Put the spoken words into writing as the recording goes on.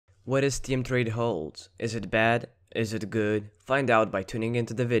What is Steam Trade Holds? Is it bad? Is it good? Find out by tuning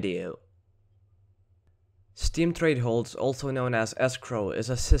into the video. Steam Trade Holds, also known as Escrow, is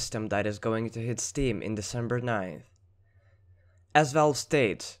a system that is going to hit Steam in December 9th. As Valve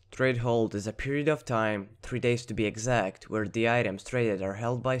states, Trade Hold is a period of time, 3 days to be exact, where the items traded are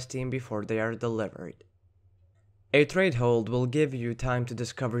held by Steam before they are delivered. A trade hold will give you time to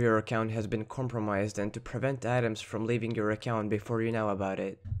discover your account has been compromised and to prevent items from leaving your account before you know about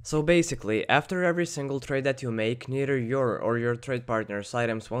it. So basically, after every single trade that you make, neither your or your trade partner's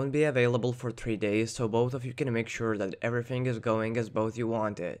items won't be available for 3 days, so both of you can make sure that everything is going as both you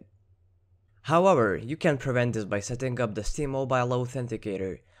want it. However, you can prevent this by setting up the Steam Mobile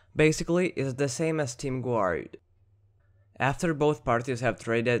Authenticator. Basically, it's the same as Steam Guard. After both parties have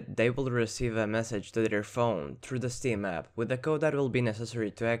traded, they will receive a message to their phone through the Steam app with a code that will be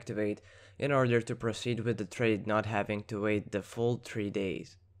necessary to activate in order to proceed with the trade, not having to wait the full 3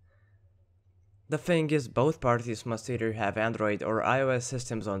 days. The thing is, both parties must either have Android or iOS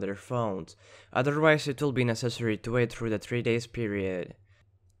systems on their phones, otherwise it will be necessary to wait through the 3 days period.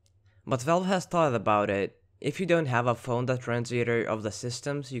 But Valve has thought about it. If you don't have a phone that runs either of the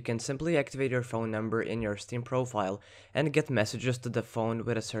systems, you can simply activate your phone number in your Steam profile and get messages to the phone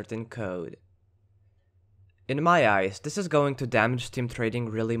with a certain code. In my eyes, this is going to damage Steam trading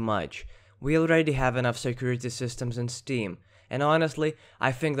really much. We already have enough security systems in Steam, and honestly,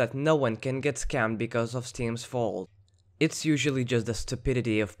 I think that no one can get scammed because of Steam's fault. It's usually just the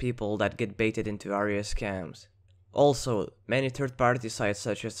stupidity of people that get baited into various scams. Also, many third-party sites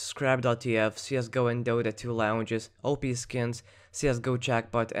such as scrap.tf, CSGO and Dota 2 lounges, OP skins, CSGO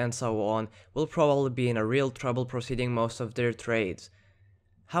jackpot and so on will probably be in a real trouble proceeding most of their trades.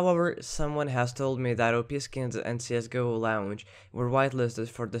 However, someone has told me that OP skins and CSGO lounge were whitelisted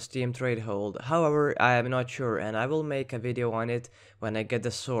for the Steam Trade Hold. However, I am not sure and I will make a video on it when I get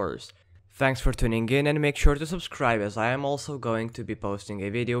the source. Thanks for tuning in and make sure to subscribe, as I am also going to be posting a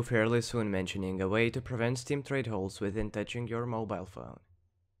video fairly soon mentioning a way to prevent Steam Trade Holds within touching your mobile phone.